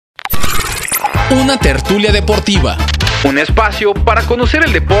Una tertulia deportiva. Un espacio para conocer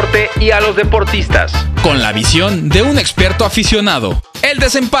el deporte y a los deportistas. Con la visión de un experto aficionado. El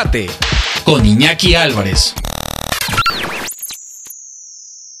Desempate. Con Iñaki Álvarez.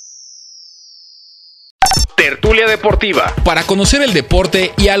 Tertulia deportiva. Para conocer el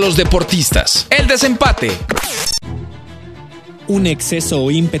deporte y a los deportistas. El Desempate. Un exceso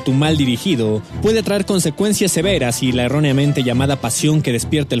o ímpetu mal dirigido puede traer consecuencias severas y la erróneamente llamada pasión que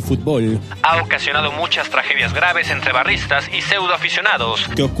despierta el fútbol ha ocasionado muchas tragedias graves entre barristas y pseudoaficionados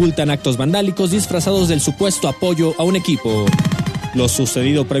que ocultan actos vandálicos disfrazados del supuesto apoyo a un equipo. Lo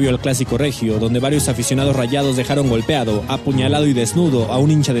sucedido previo al Clásico Regio, donde varios aficionados rayados dejaron golpeado, apuñalado y desnudo a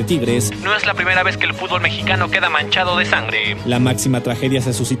un hincha de Tigres, no es la primera vez que el fútbol mexicano queda manchado de sangre. La máxima tragedia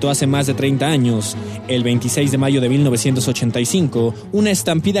se suscitó hace más de 30 años. El 26 de mayo de 1985, una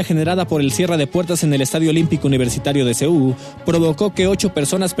estampida generada por el cierre de puertas en el Estadio Olímpico Universitario de Seúl provocó que 8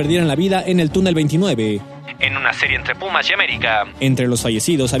 personas perdieran la vida en el túnel 29. En una serie entre Pumas y América. Entre los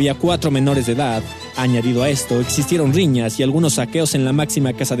fallecidos había 4 menores de edad. Añadido a esto, existieron riñas y algunos saqueos en la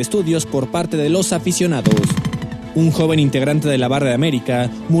máxima casa de estudios por parte de los aficionados. Un joven integrante de la Barra de América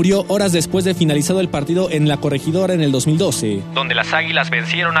murió horas después de finalizado el partido en La Corregidora en el 2012, donde las Águilas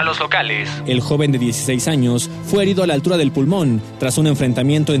vencieron a los locales. El joven de 16 años fue herido a la altura del pulmón tras un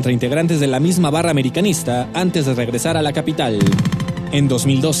enfrentamiento entre integrantes de la misma barra americanista antes de regresar a la capital. En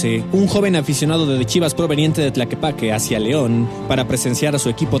 2012, un joven aficionado de Chivas proveniente de Tlaquepaque hacia León para presenciar a su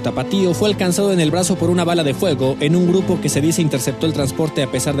equipo tapatío fue alcanzado en el brazo por una bala de fuego en un grupo que se dice interceptó el transporte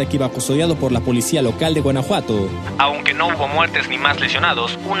a pesar de que iba custodiado por la policía local de Guanajuato. Aunque no hubo muertes ni más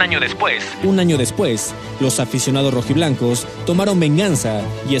lesionados, un año después, los aficionados rojiblancos tomaron venganza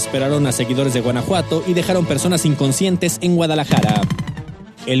y esperaron a seguidores de Guanajuato y dejaron personas inconscientes en Guadalajara.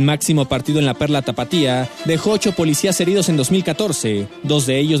 El máximo partido en la Perla Tapatía dejó 8 policías heridos en 2014, 2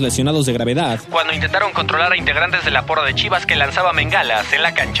 de ellos lesionados de gravedad, cuando intentaron controlar a integrantes de la porra de Chivas que lanzaban bengalas en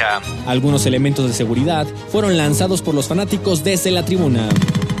la cancha. Algunos elementos de seguridad fueron lanzados por los fanáticos desde la tribuna.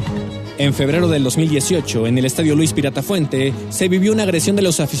 En febrero del 2018, en el Estadio Luis Piratafuente, se vivió una agresión de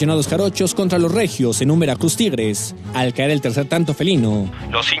los aficionados jarochos contra los regios en un Veracruz Tigres. Al caer el tercer tanto felino,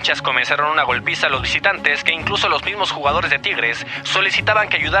 los hinchas comenzaron una golpiza a los visitantes que incluso los mismos jugadores de Tigres solicitaban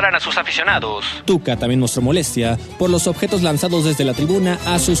que ayudaran a sus aficionados. Tuca también mostró molestia por los objetos lanzados desde la tribuna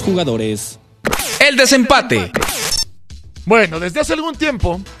a sus jugadores. El Desempate. Bueno, desde hace algún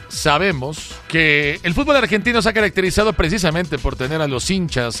tiempo sabemos que el fútbol argentino se ha caracterizado precisamente por tener a los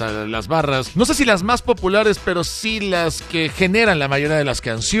hinchas, a las barras, no sé si las más populares, pero sí las que generan la mayoría de las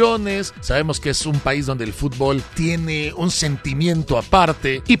canciones. Sabemos que es un país donde el fútbol tiene un sentimiento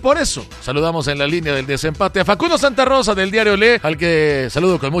aparte y por eso saludamos en la línea del Desempate a Facundo Santarosa del diario al que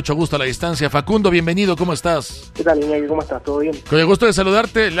saludo con mucho gusto a la distancia. Facundo, bienvenido, ¿cómo estás? ¿Qué tal, Iñaki? ¿Cómo estás? ¿Todo bien? Con el gusto de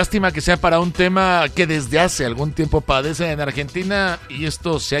saludarte, lástima que sea para un tema que desde hace algún tiempo padece en Argentina y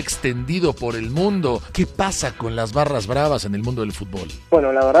esto se ha extendido por el mundo. ¿Qué pasa con las barras bravas en el mundo del fútbol?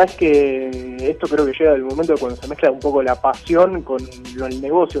 Bueno, la verdad es que esto creo que llega del momento cuando se mezcla un poco la pasión con el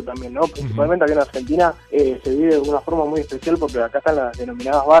negocio también, ¿no? Principalmente acá en Argentina se vive de una forma muy especial porque acá están las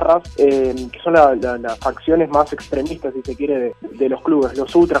denominadas barras, que son las facciones más extremistas, si se quiere, de los clubes,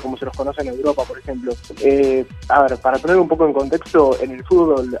 los ultras, como se los conoce en Europa, por ejemplo. A ver, para poner un poco en contexto, en el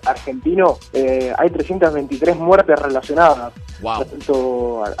fútbol argentino hay 323 muertes relacionadas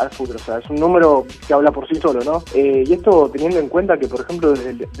respecto al fútbol, o sea, es un número que habla por sí solo, ¿no? Y esto teniendo en cuenta que, por ejemplo, desde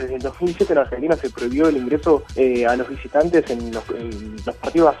el 2007 en Argentina se prohibió el ingreso a los visitantes en los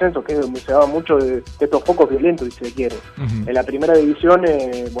partidos de ascenso, que es donde se daba mucho de estos focos violentos, si se quiere. En la primera división,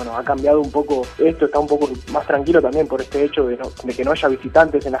 bueno, ha cambiado un poco esto, está un poco más tranquilo también por este hecho de que no haya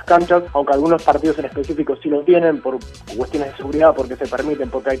visitantes en las canchas, aunque algunos partidos en específico sí lo tienen por cuestiones de seguridad, porque se permiten,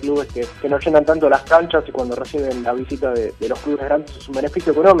 porque hay clubes que no llenan tanto las canchas y cuando reciben la visita de los clubes grandes es un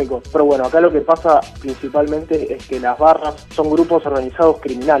beneficio económico. Pero bueno, acá lo que pasa principalmente es que las barras son grupos organizados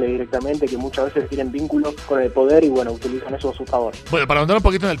criminales directamente que muchas veces tienen vínculos con el poder y bueno, utilizan eso a su favor. Bueno, para ahondar un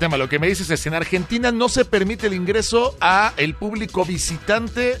poquito en el tema, lo que me dices es que en Argentina no se permite el ingreso a el público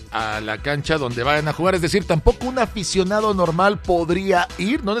visitante a la cancha donde vayan a jugar, es decir, tampoco un aficionado normal podría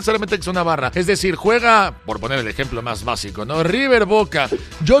ir, no necesariamente que sea una barra, es decir, juega, por poner el ejemplo más básico, ¿no? River Boca,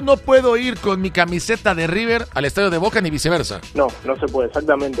 yo no puedo ir con mi camiseta de River al estadio de Boca ni viceversa. No se puede,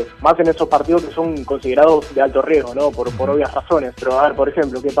 exactamente. Más en esos partidos que son considerados de alto riesgo, ¿no? Por obvias razones. Pero a ver, por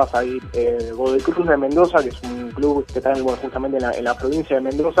ejemplo, ¿qué pasa ahí? Godoy Cruz de Mendoza, que es un club que está justamente en la provincia de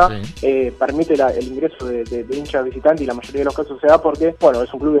Mendoza, permite el ingreso de hinchas visitantes, y la mayoría de los casos se da porque, bueno,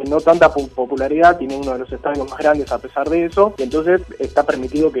 es un club de no tanta popularidad, tiene uno de los estadios más grandes a pesar de eso, y entonces está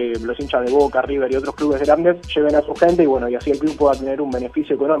permitido que los hinchas de Boca, River y otros clubes grandes lleven a su gente, y bueno, y así el club pueda tener un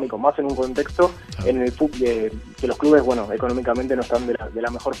beneficio económico, más en un contexto en el fútbol que los clubes, bueno, económicamente no están de la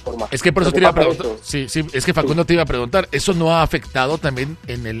mejor forma. Es que por eso te iba a preguntar, es que Facundo te iba a preguntar, ¿eso no ha afectado también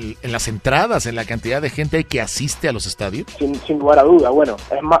en las entradas, en la cantidad de gente que asiste a los estadios? Sin lugar a duda, bueno,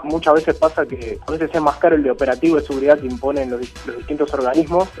 muchas veces pasa que a veces es más caro el de operativo de seguridad que imponen los distintos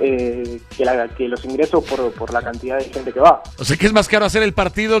organismos que los ingresos por la cantidad de gente que va. O sea que es más caro hacer el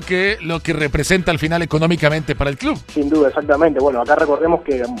partido que lo que representa al final económicamente para el club. Sin duda, exactamente. Bueno, acá recordemos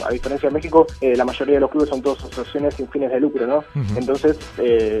que a diferencia de México, la mayoría de los clubes son todas asociaciones sin fines de lucro, ¿no? Entonces,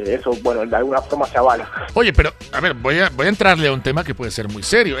 eso, bueno, de alguna forma se avala. Oye, pero, a ver, voy a entrarle a un tema que puede ser muy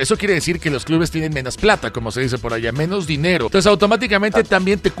serio. Eso quiere decir que los clubes tienen menos plata, como se dice por allá, menos dinero. Entonces, automáticamente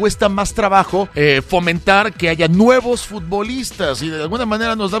también te cuesta más trabajo fomentar que haya nuevos futbolistas, y de alguna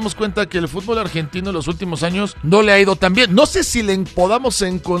manera nos damos cuenta que el fútbol argentino en los últimos años no le ha ido tan bien. No sé si le podamos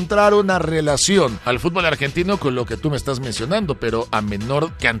encontrar una relación al fútbol argentino con lo que tú me estás mencionando, pero a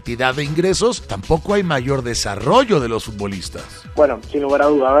menor cantidad de ingresos tampoco hay mayor desarrollo de los futbolistas. Bueno, sin lugar a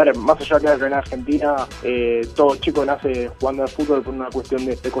duda, a ver, más allá de que en Argentina todo chico nace jugando al fútbol por una cuestión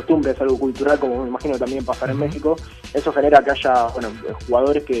de costumbre, es algo cultural, como me imagino también pasará en México. Eso genera que haya, bueno,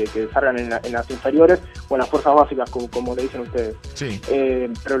 jugadores que salgan en las inferiores o en las fuerzas básicas, como le dicen ustedes. Sí.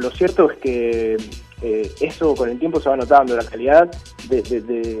 Pero lo cierto es que eso con el tiempo se va notando, la calidad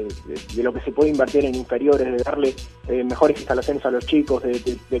de lo que se puede invertir en inferiores, de darle mejores instalaciones a los chicos,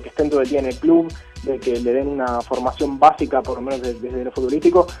 de que estén todo el día en el club, de que le den una formación básica, por lo menos desde lo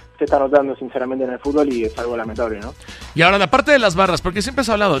futbolístico, se está notando sinceramente en el fútbol, y es algo lamentable, ¿no? Y ahora la parte de las barras, porque siempre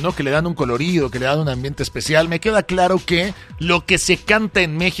se ha hablado, ¿no?, que le dan un colorido, que le dan un ambiente especial. Me queda claro que lo que se canta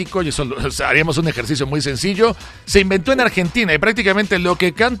en México, y eso haríamos un ejercicio muy sencillo, se inventó en Argentina, y prácticamente lo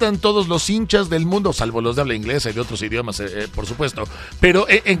que cantan todos los hinchas del mundo, salvo los de habla inglesa y de otros idiomas, por supuesto, pero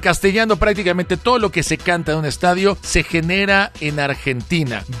en castellano prácticamente todo lo que se canta en un estadio se genera en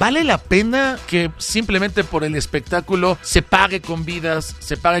Argentina. ¿Vale la pena que simplemente por el espectáculo se pague con vidas,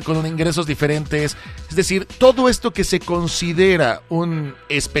 se pague con ingresos diferentes? Es decir, todo esto que se considera un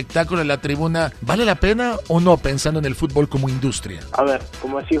espectáculo en la tribuna, ¿vale la pena o no, pensando en el fútbol como industria? A ver,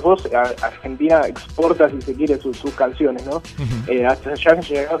 como decís vos, Argentina exporta, si se quiere, sus canciones, ¿no? Hasta ya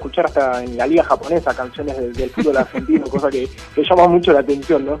llegué a escuchar hasta en la liga japonesa canciones del fútbol argentino, cosa que llama mucho la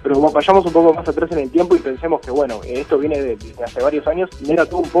atención, ¿no? Pero vayamos un poco más atrás en el tiempo y pensemos que, bueno, esto viene de hace varios años, y era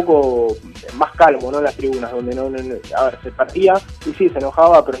todo un poco más calmo, ¿no? En las tribunas, donde a ver, se partía, y sí, se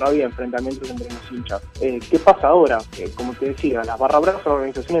enojaba, pero no había enfrentamientos entre los hinchas. ¿Qué pasa ahora? Como te decía, las Barras son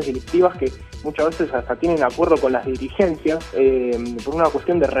organizaciones delictivas que muchas veces hasta tienen acuerdo con las dirigencias por una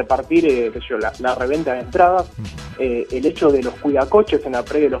cuestión de repartir la reventa de entradas, el hecho de los cuidacoches en la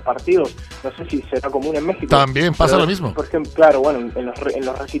previa de los partidos, no sé si será común en México. También pasa lo mismo. Por ejemplo, claro, bueno, en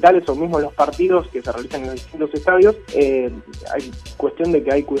los recitales o mismo en los partidos que se realizan en los distintos estadios, hay cuestión de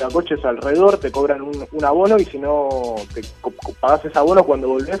que hay cuidacoches alrededor, te cobran un abono, y si no te pagas ese abono, cuando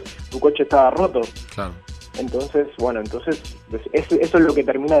volvés tu coche está roto. Claro. Entonces, bueno, eso es lo que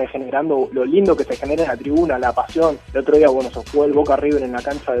termina degenerando lo lindo que se genera en la tribuna, la pasión. El otro día, bueno, se jugó el Boca River en la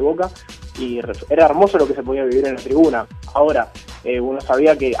cancha de Boca, y era hermoso lo que se podía vivir en la tribuna. Ahora, uno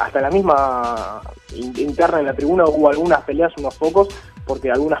sabía que hasta en la misma interna en la tribuna hubo algunas peleas, unos focos,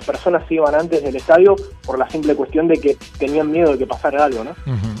 porque algunas personas se iban antes del estadio por la simple cuestión de que tenían miedo de que pasara algo, ¿no?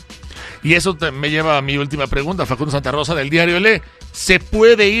 Y eso me lleva a mi última pregunta, Facundo Santarosa, del diario ¿se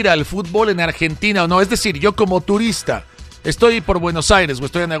puede ir al fútbol en Argentina o no? Es decir, yo como turista estoy por Buenos Aires o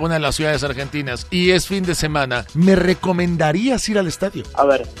estoy en alguna de las ciudades argentinas y es fin de semana, ¿me recomendarías ir al estadio? A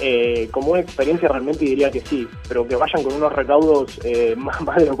ver, como una experiencia realmente diría que sí, pero que vayan con unos recaudos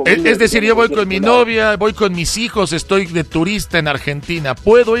más de lo común. Es decir, yo voy con mi novia, voy con mis hijos, estoy de turista en Argentina,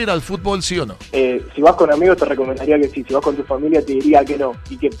 ¿puedo ir al fútbol, sí o no? Si vas con amigos te recomendaría que sí, si vas con tu familia te diría que no,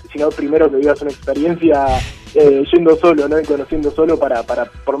 y que si no, primero que vivas una experiencia yendo solo, ¿no? Y conociendo solo para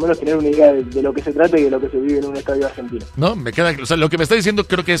por lo menos tener una idea de lo que se trata y de lo que se vive en un estadio argentino. No, me queda, o sea, lo que me está diciendo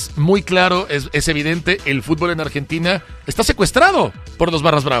creo que es muy claro, es evidente, el fútbol en Argentina está secuestrado por los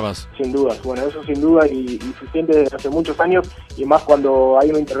Barras Bravas. Sin duda, bueno, eso sin duda, y se siente desde hace muchos años, y más cuando hay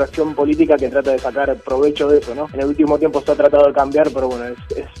una intervención política que trata de sacar provecho de eso, ¿no? En el último tiempo se ha tratado de cambiar, pero bueno,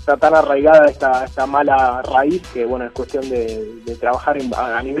 está tan arraigada esta mala raíz que, bueno, es cuestión de trabajar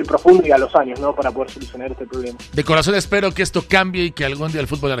a nivel profundo y a los años, ¿no? Para poder solucionar este problema. tuvimos. De corazón espero que esto cambie y que algún día el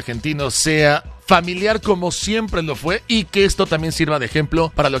fútbol argentino sea familiar como siempre lo fue, y que esto también sirva de ejemplo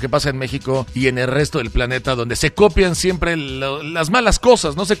para lo que pasa en México y en el resto del planeta, donde se copian siempre las malas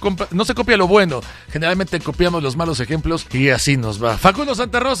cosas, no se copia lo bueno, generalmente copiamos los malos ejemplos y así nos va. Facundo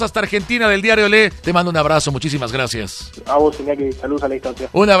Santarosa, hasta Argentina, del diario te mando un abrazo, muchísimas gracias. A vos, Iñaki, saludos a la distancia.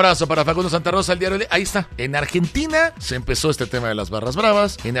 Un abrazo para Facundo Santarosa, el diario ahí está. En Argentina se empezó este tema de las barras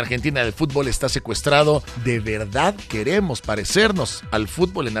bravas, en Argentina el fútbol está secuestrado. ¿De verdad queremos parecernos al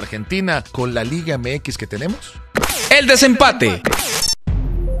fútbol en Argentina con la Liga MX que tenemos? El desempate.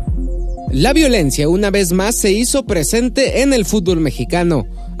 La violencia una vez más se hizo presente en el fútbol mexicano.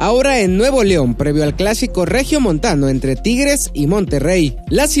 Ahora en Nuevo León, previo al clásico regiomontano entre Tigres y Monterrey.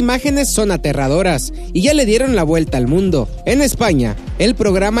 Las imágenes son aterradoras y ya le dieron la vuelta al mundo. En España, el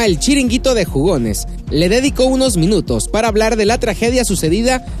programa El Chiringuito de Jugones le dedicó unos minutos para hablar de la tragedia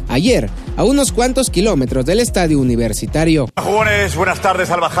sucedida ayer a unos cuantos kilómetros del estadio universitario. Jugones, buenas tardes.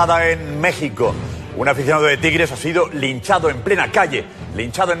 Salvajada en México. Un aficionado de Tigres ha sido linchado en plena calle,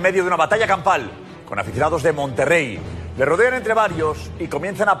 linchado en medio de una batalla campal con aficionados de Monterrey. Le rodean entre varios y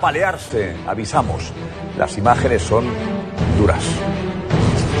comienzan a palearse. Avisamos, las imágenes son duras.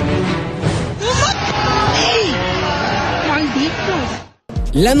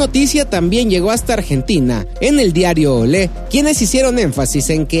 La noticia también llegó hasta Argentina, en el diario Olé, quienes hicieron énfasis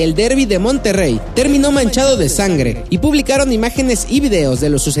en que el derbi de Monterrey terminó manchado de sangre y publicaron imágenes y videos de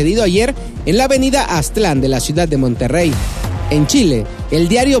lo sucedido ayer en la avenida Aztlán de la ciudad de Monterrey. En Chile, el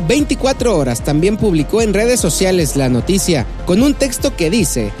diario 24 Horas también publicó en redes sociales la noticia, con un texto que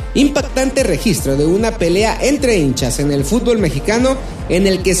dice: impactante registro de una pelea entre hinchas en el fútbol mexicano en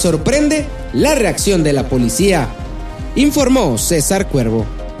el que sorprende la reacción de la policía. Informó César Cuervo.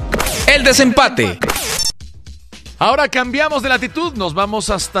 El desempate. Ahora cambiamos de latitud, nos vamos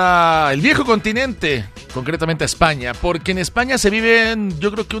hasta el viejo continente, concretamente a España, porque en España se viven,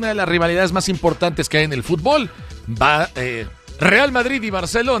 yo creo que una de las rivalidades más importantes que hay en el fútbol. Real Madrid y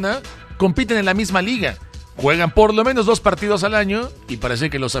Barcelona compiten en la misma liga. Juegan por lo menos 2 partidos al año y parece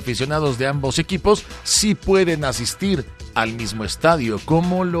que los aficionados de ambos equipos sí pueden asistir al mismo estadio.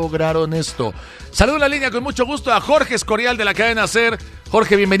 ¿Cómo lograron esto? Saludo en la línea con mucho gusto a Jorge Escorial de la Cadena Ser.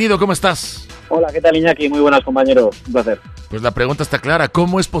 Jorge, bienvenido, ¿cómo estás? Hola, ¿qué tal, Iñaki? Muy buenas, compañeros. Un placer. Pues la pregunta está clara.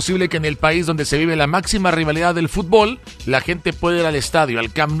 ¿Cómo es posible que en el país donde se vive la máxima rivalidad del fútbol, la gente puede ir al estadio,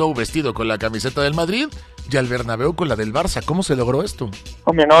 al Camp Nou, vestido con la camiseta del Madrid y al Bernabéu con la del Barça? ¿Cómo se logró esto?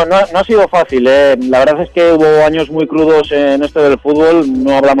 Hombre, no ha sido fácil. La verdad es que hubo años muy crudos en esto del fútbol.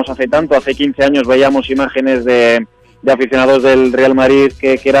 No hablamos hace tanto. Hace 15 años veíamos imágenes de aficionados del Real Madrid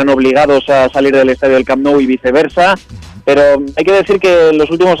que eran obligados a salir del estadio del Camp Nou y viceversa. Pero hay que decir que en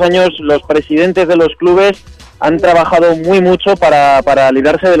los últimos años los presidentes de los clubes han trabajado muy mucho para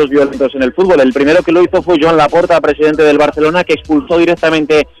librarse de los violentos en el fútbol. El primero que lo hizo fue Joan Laporta, presidente del Barcelona, que expulsó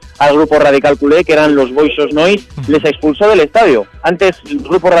directamente al grupo radical culé, que eran los Boys Nois, les expulsó del estadio. Antes los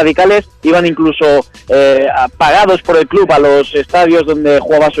grupos radicales iban incluso pagados por el club a los estadios donde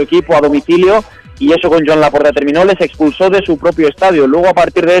jugaba su equipo a domicilio, y eso con Joan Laporta terminó, les expulsó de su propio estadio. Luego, a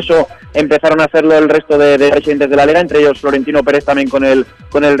partir de eso, empezaron a hacerlo el resto de presidentes de la Liga, entre ellos Florentino Pérez también con el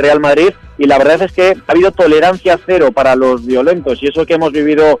Real Madrid, y la verdad es que ha habido tolerancia cero para los violentos, y eso que hemos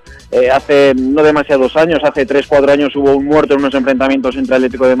vivido hace no demasiados años, hace 3-4 años hubo un muerto en unos enfrentamientos entre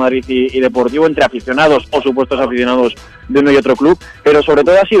Atlético de Madrid y Deportivo, entre aficionados o supuestos aficionados de uno y otro club, pero sobre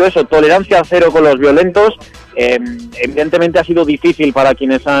todo ha sido eso, tolerancia cero con los violentos. Evidentemente ha sido difícil para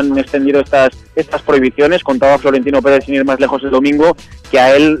quienes han extendido estas prohibiciones. Contaba Florentino Pérez, sin ir más lejos, el domingo, que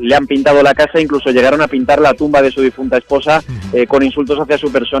a él le han pintado la casa, incluso llegaron a pintar la tumba de su difunta esposa con insultos hacia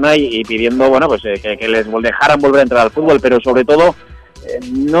su persona y pidiendo, bueno, pues que les dejaran volver a entrar al fútbol, pero sobre todo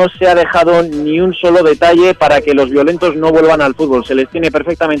no se ha dejado ni un solo detalle para que los violentos no vuelvan al fútbol. Se les tiene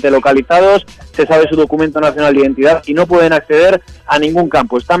perfectamente localizados, se sabe su documento nacional de identidad y no pueden acceder a ningún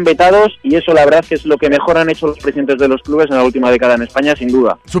campo. Están vetados, y eso la verdad que es lo que mejor han hecho los presidentes de los clubes en la última década en España, sin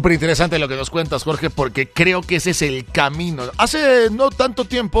duda. Súper interesante lo que nos cuentas, Jorge, porque creo que ese es el camino. Hace no tanto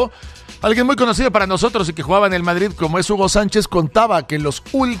tiempo, alguien muy conocido para nosotros y que jugaba en el Madrid, como es Hugo Sánchez, contaba que los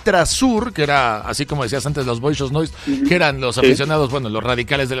Ultrasur, que era, así como decías antes, los Boys Nois, que eran los aficionados, bueno, los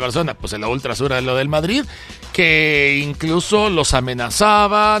radicales del Barcelona, pues en la Ultrasur era lo del Madrid, que incluso los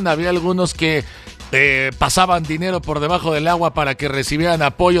amenazaban, había algunos que pasaban dinero por debajo del agua para que recibieran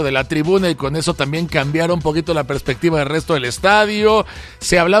apoyo de la tribuna, y con eso también cambiaron un poquito la perspectiva del resto del estadio.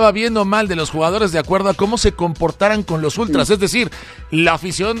 Se hablaba bien o mal de los jugadores de acuerdo a cómo se comportaran con los ultras, es decir, la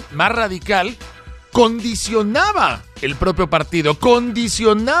afición más radical condicionaba el propio partido,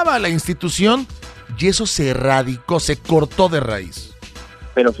 condicionaba a la institución, y eso se erradicó, se cortó de raíz.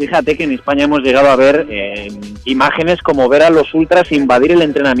 pero fíjate que en España hemos llegado a ver imágenes como ver a los ultras invadir el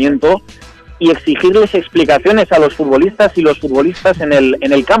entrenamiento y exigirles explicaciones a los futbolistas y los futbolistas en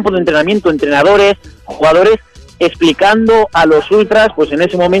el campo de entrenamiento, entrenadores, jugadores, explicando a los ultras, pues en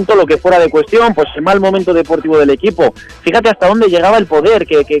ese momento lo que fuera de cuestión, pues el mal momento deportivo del equipo. Fíjate hasta dónde llegaba el poder,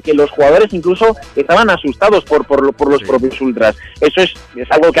 que los jugadores incluso estaban asustados por los propios ultras. Eso es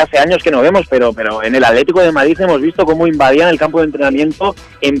algo que hace años que no vemos, pero en el Atlético de Madrid hemos visto cómo invadían el campo de entrenamiento,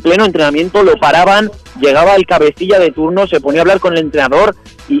 en pleno entrenamiento lo paraban, llegaba el cabecilla de turno, se ponía a hablar con el entrenador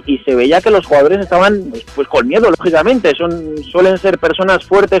y se veía que los jugadores estaban pues con miedo, lógicamente. Suelen ser personas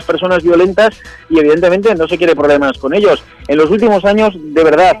fuertes, personas violentas y evidentemente no se quiere problemas con ellos. En los últimos años, de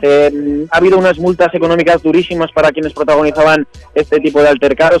verdad, ha habido unas multas económicas durísimas para quienes protagonizaban este tipo de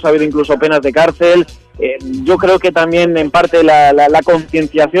altercados, ha habido incluso penas de cárcel. Yo creo que también en parte la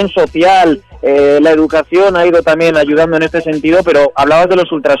concienciación social, la educación ha ido también ayudando en este sentido, pero hablabas de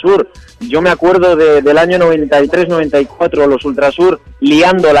los Ultrasur. Yo me acuerdo del año 93-94, los Ultrasur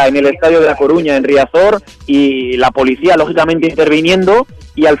liándola en el estadio de La Coruña, en Riazor, y la policía lógicamente interviniendo,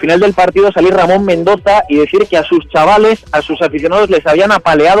 y al final del partido salir Ramón Mendoza y decir que a sus chavales, a sus aficionados les habían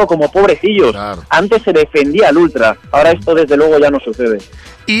apaleado como pobrecillos. Claro. Antes se defendía al ultra, ahora esto desde luego ya no sucede.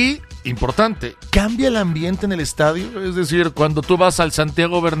 Y importante, cambia el ambiente en el estadio, es decir, cuando tú vas al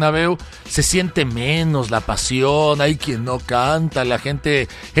Santiago Bernabéu se siente menos la pasión, hay quien no canta, la gente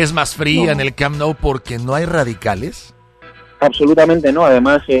es más fría en el Camp Nou porque no hay radicales. Absolutamente no,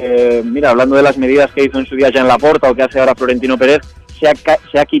 además, mira, hablando de las medidas que hizo en su día Jean Laporta o que hace ahora Florentino Pérez,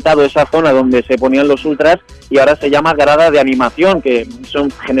 se ha quitado esa zona donde se ponían los ultras y ahora se llama grada de animación, que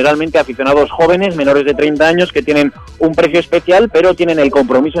son generalmente aficionados jóvenes, menores de 30 años, que tienen un precio especial, pero tienen el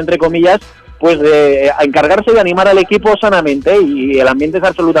compromiso, entre comillas, pues de encargarse de animar al equipo sanamente, y el ambiente es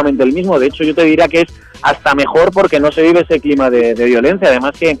absolutamente el mismo. De hecho, yo te diría que es hasta mejor porque no se vive ese clima de violencia.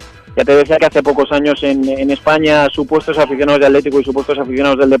 Además que, ya te decía que hace pocos años en España supuestos aficionados de Atlético y supuestos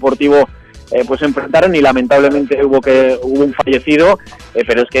aficionados del Deportivo pues se enfrentaron y lamentablemente hubo un fallecido,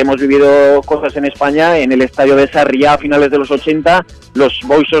 pero es que hemos vivido cosas en España. En el estadio de Sarriá a finales de los 80, los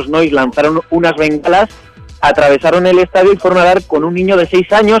Boys of Noise lanzaron unas bengalas, atravesaron el estadio y fueron a dar con un niño de 6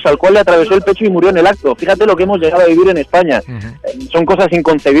 años al cual le atravesó el pecho y murió en el acto. Fíjate lo que hemos llegado a vivir en España. Son cosas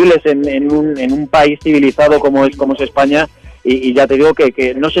inconcebibles en un país civilizado como es España. Y ya te digo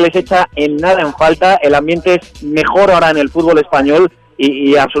que no se les echa en nada en falta. El ambiente es mejor ahora en el fútbol español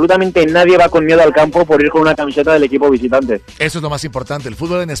y absolutamente nadie va con miedo al campo por ir con una camiseta del equipo visitante. Eso es lo más importante. El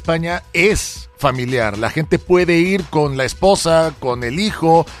fútbol en España es familiar. La gente puede ir con la esposa, con el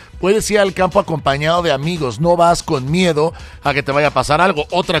hijo, puedes ir al campo acompañado de amigos. No vas con miedo a que te vaya a pasar algo.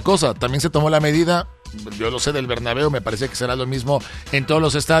 Otra cosa, también se tomó la medida, yo lo sé del Bernabéu, me parece que será lo mismo en todos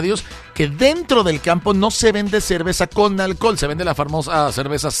los estadios, que dentro del campo no se vende cerveza con alcohol, se vende la famosa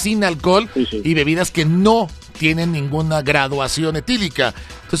cerveza sin alcohol, sí. Y bebidas que no tienen ninguna graduación etílica.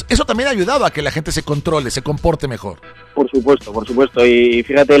 Entonces eso también ha ayudado a que la gente se controle, se comporte mejor. Por supuesto, y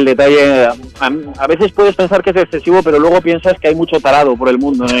fíjate el detalle, a veces puedes pensar que es excesivo, pero luego piensas que hay mucho tarado por el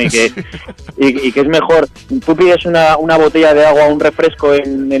mundo, ¿no? y que es mejor. Tú pides una botella de agua o un refresco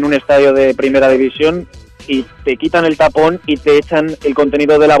en un estadio de primera división y te quitan el tapón y te echan el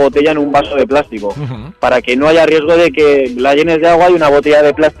contenido de la botella en un vaso de plástico, para que no haya riesgo de que la llenes de agua y una botella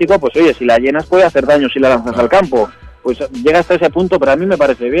de plástico, pues oye, si la llenas puede hacer daño si la lanzas al campo. Pues llega hasta ese punto, pero a mí me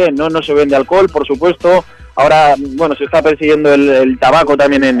parece bien, no se vende alcohol, por supuesto. Ahora, bueno, se está persiguiendo el tabaco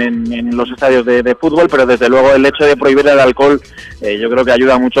también en los estadios de fútbol, pero desde luego el hecho de prohibir el alcohol yo creo que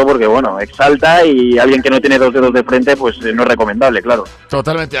ayuda mucho porque, bueno, exalta, y alguien que no tiene 2 dedos de frente, pues no es recomendable, claro.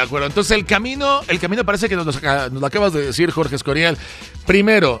 Totalmente de acuerdo. Entonces el camino parece que nos lo acabas de decir, Jorge Escorial.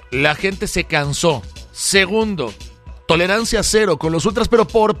 Primero, la gente se cansó. Segundo, tolerancia cero con los ultras, pero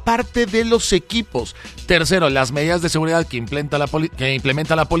por parte de los equipos. Tercero, las medidas de seguridad que implementa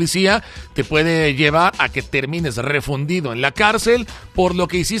la policía te puede llevar a que termines refundido en la cárcel por lo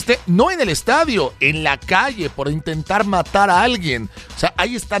que hiciste, no en el estadio, en la calle, por intentar matar a alguien. O sea,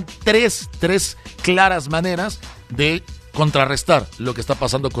 ahí están tres claras maneras de contrarrestar lo que está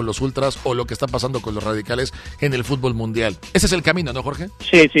pasando con los ultras o lo que está pasando con los radicales en el fútbol mundial. Ese es el camino, ¿no, Jorge?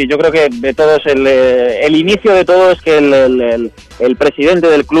 Sí, yo creo que de todo es el inicio de todo es que el presidente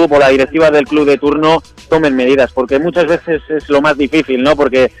del club o la directiva del club de turno tomen medidas, porque muchas veces es lo más difícil, ¿no?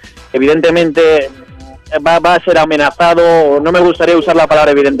 Porque evidentemente va a ser amenazado. No me gustaría usar la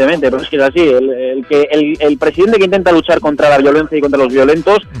palabra evidentemente, pero es que es así. El presidente que intenta luchar contra la violencia y contra los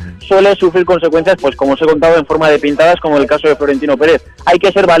violentos suele sufrir consecuencias, pues como os he contado, en forma de pintadas, como el caso de Florentino Pérez. Hay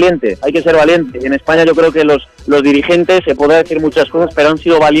que ser valiente. En España yo creo que los dirigentes, se podrá decir muchas cosas, pero han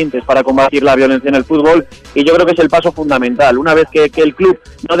sido valientes para combatir la violencia en el fútbol, y yo creo que es el paso fundamental. Una vez que el club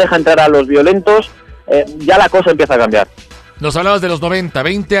no deja entrar a los violentos, ya la cosa empieza a cambiar. Nos hablabas de los 90,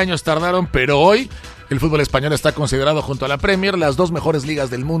 20 años tardaron, pero hoy el fútbol español está considerado junto a la Premier las dos mejores ligas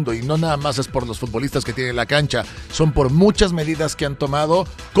del mundo, y no nada más es por los futbolistas que tienen la cancha, son por muchas medidas que han tomado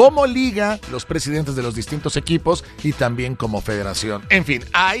como liga los presidentes de los distintos equipos y también como federación. En fin,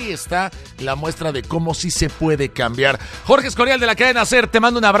 ahí está la muestra de cómo sí se puede cambiar. Jorge Escorial de la Cadena Ser, te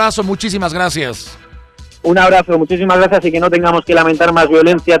mando un abrazo, muchísimas gracias. Un abrazo, muchísimas gracias, y que no tengamos que lamentar más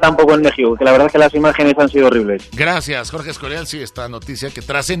violencia tampoco en México, que la verdad es que las imágenes han sido horribles. Gracias, Jorge Escorial. Sí, esta noticia que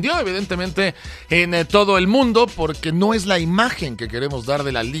trascendió evidentemente en todo el mundo, porque no es la imagen que queremos dar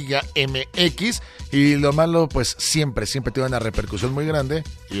de la Liga MX, y lo malo pues siempre tiene una repercusión muy grande,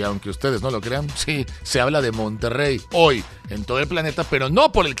 y aunque ustedes no lo crean, sí, se habla de Monterrey hoy en todo el planeta, pero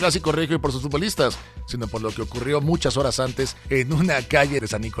no por el clásico regio y por sus futbolistas, sino por lo que ocurrió muchas horas antes en una calle de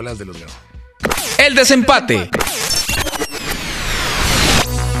San Nicolás de los Garza. El desempate.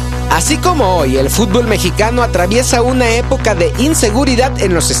 Así como hoy el fútbol mexicano atraviesa una época de inseguridad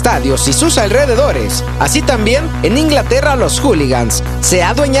en los estadios y sus alrededores, así también en Inglaterra los hooligans se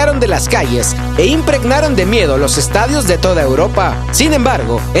adueñaron de las calles e impregnaron de miedo los estadios de toda Europa. Sin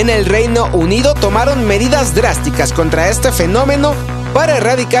embargo, en el Reino Unido tomaron medidas drásticas contra este fenómeno para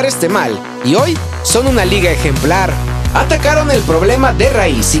erradicar este mal, y hoy son una liga ejemplar. Atacaron el problema de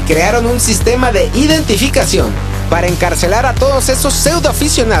raíz y crearon un sistema de identificación para encarcelar a todos esos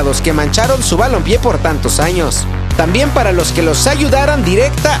pseudoaficionados que mancharon su balompié por tantos años. También para los que los ayudaran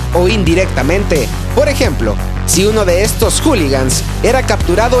directa o indirectamente. Por ejemplo, si uno de estos hooligans era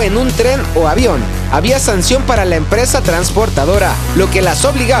capturado en un tren o avión, había sanción para la empresa transportadora, lo que las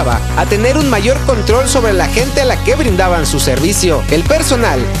obligaba a tener un mayor control sobre la gente a la que brindaban su servicio. El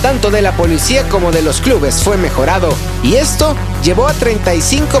personal, tanto de la policía como de los clubes, fue mejorado, y esto llevó a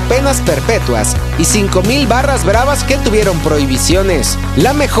 35 penas perpetuas y 5,000 barras bravas que tuvieron prohibiciones.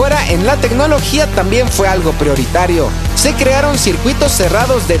 La mejora en la tecnología también fue algo prioritario. Se crearon circuitos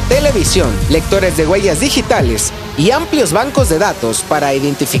cerrados de televisión, lectores de huellas digitales y amplios bancos de datos para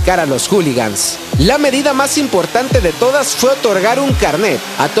identificar a los hooligans. La medida más importante de todas fue otorgar un carnet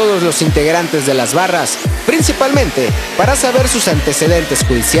a todos los integrantes de las barras, principalmente para saber sus antecedentes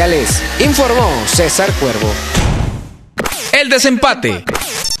judiciales, informó César Cuervo. El desempate.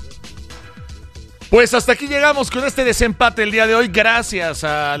 Pues hasta aquí llegamos con este desempate el día de hoy. Gracias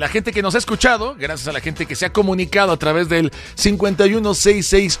a la gente que nos ha escuchado, gracias a la gente que se ha comunicado a través del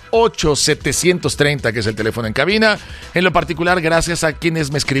 51-668-730, que es el teléfono en cabina. En lo particular, gracias a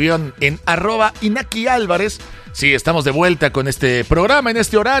quienes me escribieron en @Inaki Álvarez. Sí, estamos de vuelta con este programa en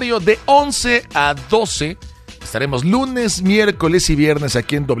este horario de 11 a 12. Estaremos lunes, miércoles y viernes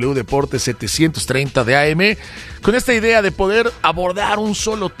aquí en W Deportes 730 de AM, con esta idea de poder abordar un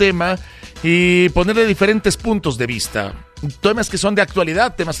solo tema y ponerle diferentes puntos de vista. Temas que son de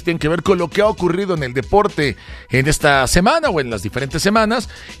actualidad, temas que tienen que ver con lo que ha ocurrido en el deporte en esta semana o en las diferentes semanas,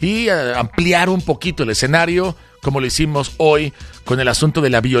 y ampliar un poquito el escenario, como lo hicimos hoy con el asunto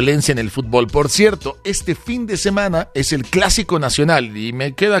de la violencia en el fútbol. Por cierto, este fin de semana es el Clásico Nacional y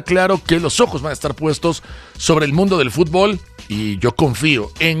me queda claro que los ojos van a estar puestos sobre el mundo del fútbol, y yo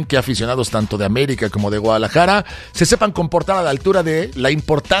confío en que aficionados tanto de América como de Guadalajara se sepan comportar a la altura de la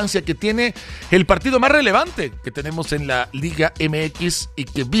importancia que tiene el partido más relevante que tenemos en la Liga MX, y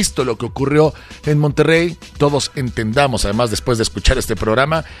que, visto lo que ocurrió en Monterrey, todos entendamos, además después de escuchar este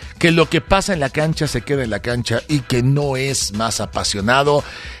programa, que lo que pasa en la cancha se queda en la cancha, y que no es más apasionado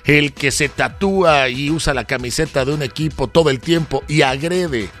el que se tatúa y usa la camiseta de un equipo todo el tiempo y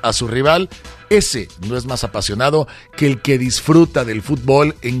agrede a su rival. Ese no es más apasionado que el que disfruta del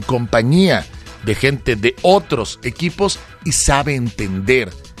fútbol en compañía de gente de otros equipos y sabe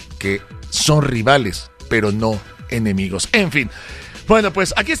entender que son rivales, pero no enemigos. En fin, bueno,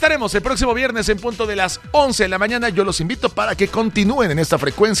 pues aquí estaremos el próximo viernes en punto de las 11 de la mañana. Yo los invito para que continúen en esta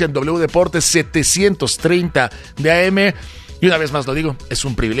frecuencia en W Deportes 730 de AM. Y una vez más lo digo, es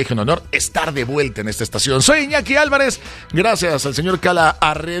un privilegio, un honor estar de vuelta en esta estación. Soy Iñaki Álvarez, gracias al señor Cala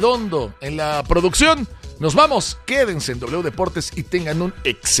Arredondo en la producción. Nos vamos, quédense en W Deportes y tengan un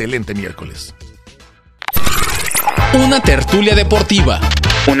excelente miércoles. Una tertulia deportiva.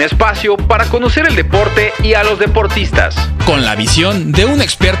 Un espacio para conocer el deporte y a los deportistas. Con la visión de un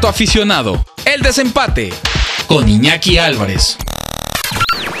experto aficionado. El desempate. Con Iñaki Álvarez.